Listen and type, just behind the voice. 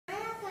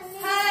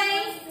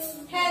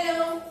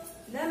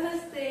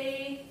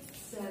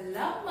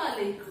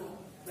Assalamualaikum.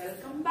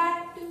 Welcome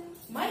back to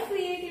my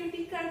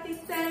creativity Kartik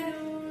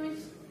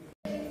Tanush.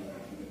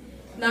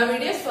 నా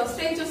videos first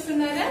time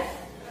చూస్తున్నారా?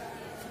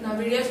 నా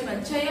videos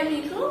నచ్చాయా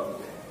మీకు?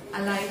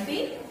 అలా అయితే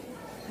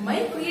మై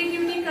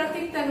క్రియేటివిటీ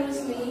కార్తిక్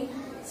తనూస్ ని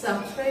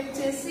సబ్స్క్రైబ్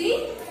చేసి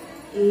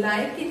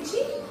లైక్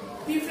ఇచ్చి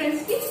మీ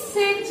ఫ్రెండ్స్ కి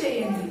షేర్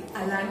చేయండి.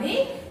 అలానే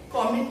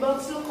కామెంట్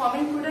బాక్స్ లో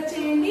కామెంట్ కూడా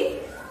చేయండి.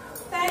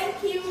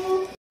 Thank you.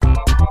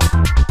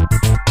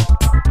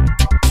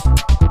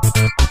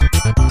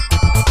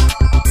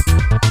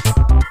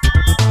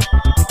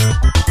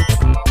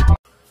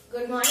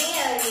 Good morning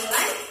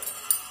everyone.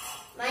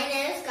 My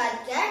name is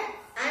Katja.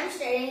 I am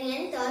studying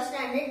in 3rd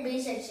standard B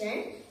section.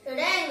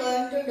 Today I am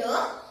going to do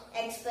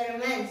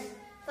experiments.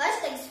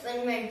 First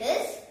experiment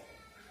is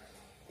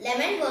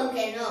lemon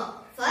volcano.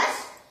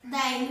 First,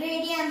 the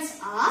ingredients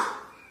are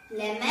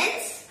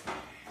lemons,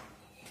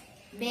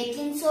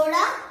 baking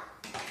soda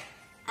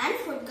and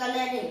food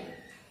coloring.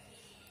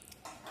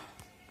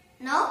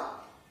 Now,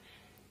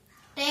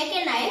 take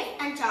a knife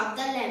and chop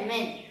the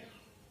lemon.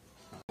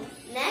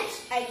 Next,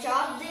 I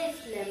chop these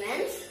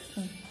lemons.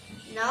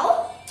 Now,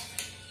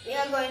 we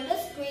are going to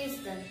squeeze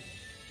them.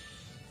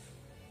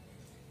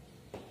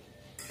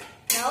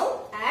 Now,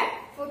 add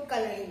food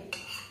coloring.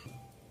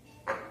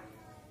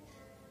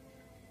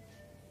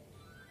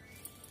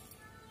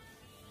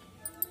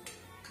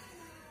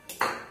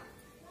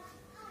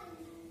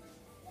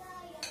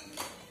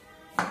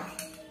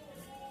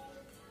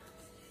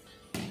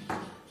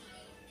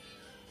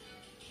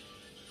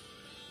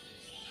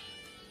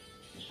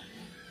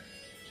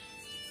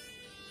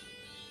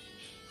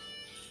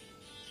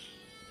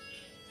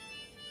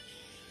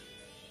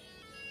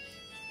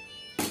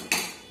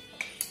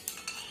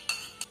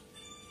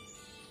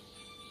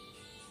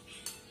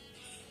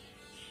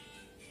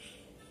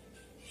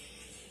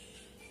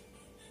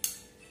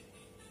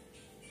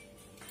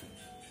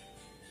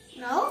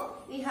 Now,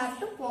 we have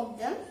to poke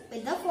them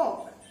with the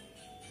fork.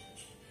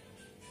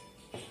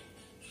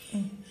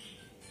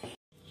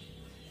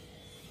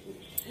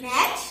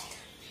 Next,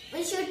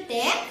 we should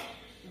take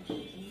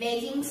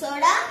baking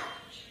soda,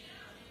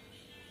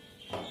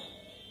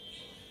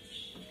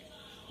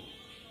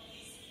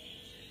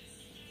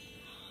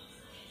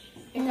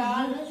 it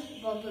always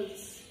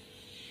bubbles.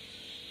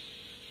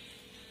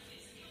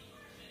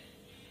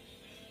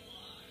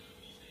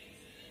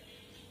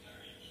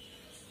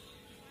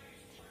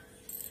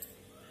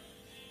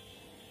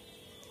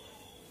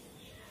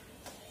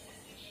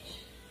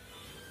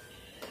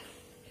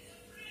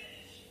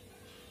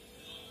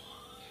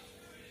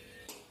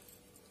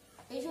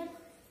 We should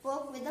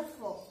poke with a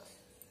fork.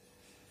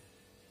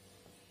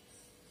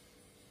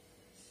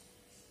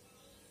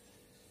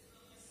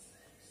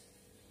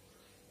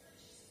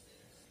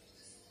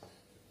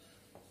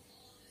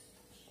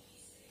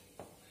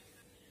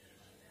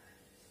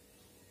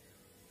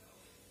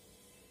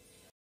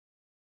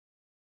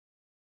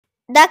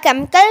 The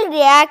chemical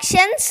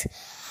reactions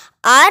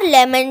are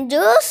lemon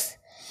juice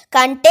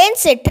contains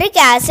citric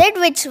acid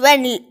which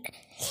when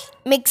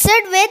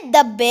mixed with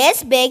the base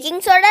baking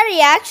soda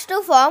reacts to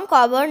form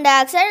carbon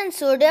dioxide and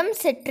sodium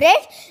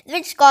citrate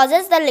which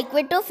causes the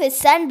liquid to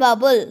fizz and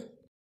bubble.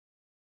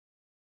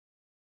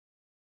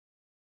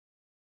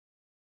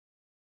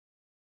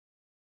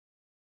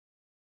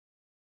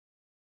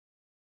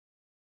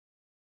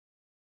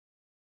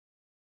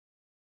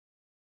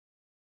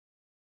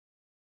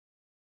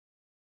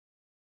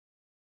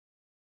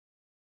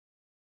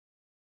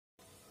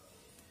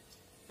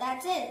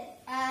 That's it.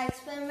 Our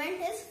experiment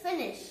is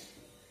finished.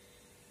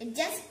 It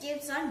just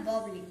keeps on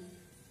bubbling.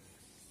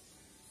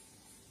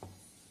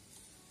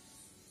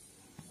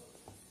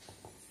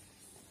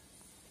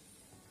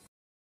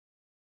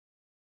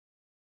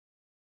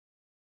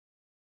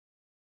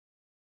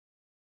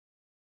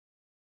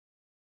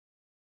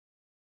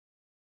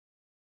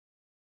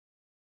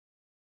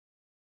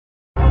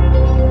 I'm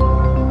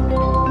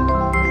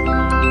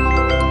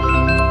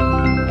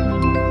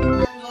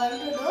going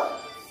to do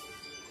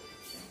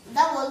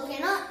the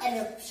volcano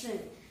eruption.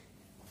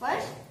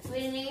 First, we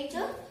need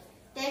to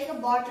take a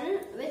bottle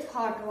with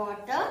hot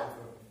water.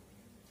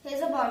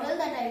 Here's a bottle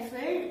that I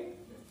filled.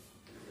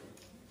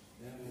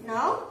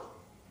 Now,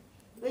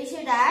 we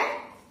should add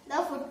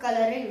the food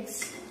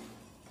colorings.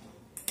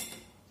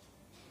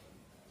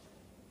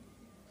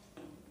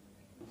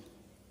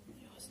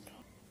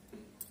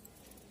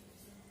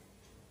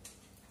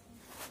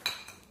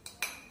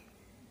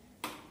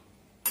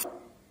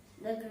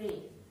 The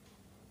green.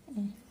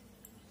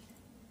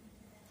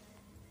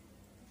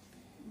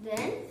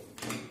 Then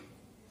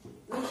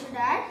we should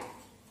add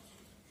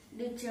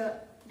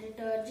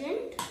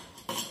detergent.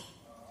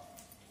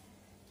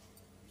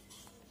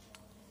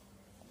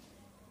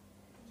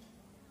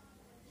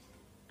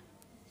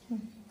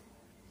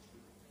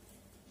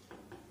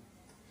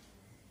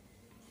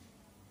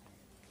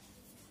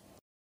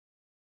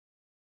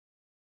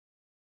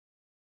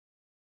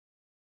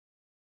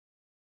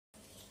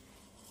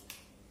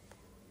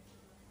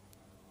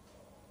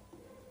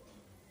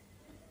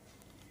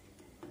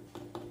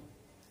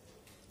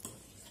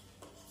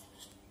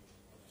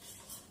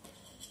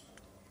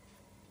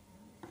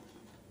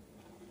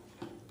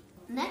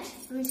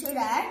 we should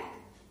add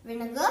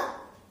vinegar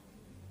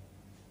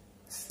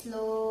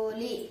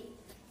slowly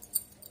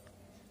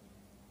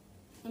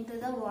into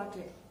the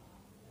water.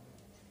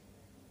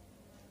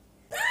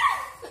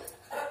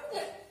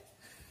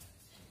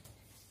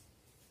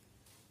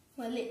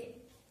 Holy.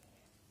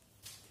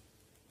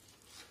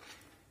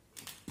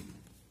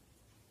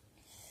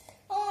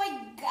 Oh my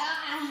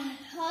god!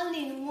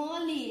 Holy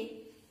moly!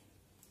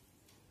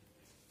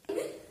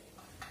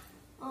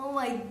 Oh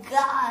my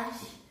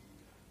gosh!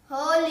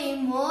 Holy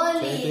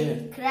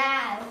moly!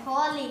 Crab!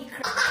 Holy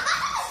crap!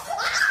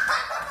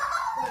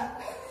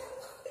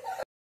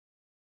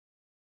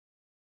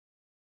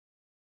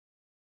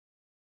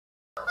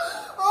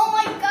 Oh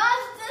my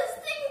gosh! This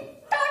thing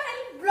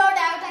totally blowed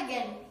out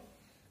again.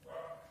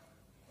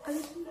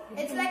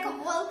 It's like a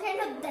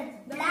volcano that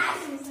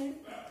blasts.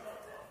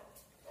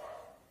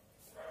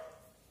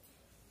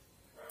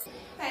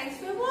 Thanks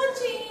for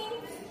watching.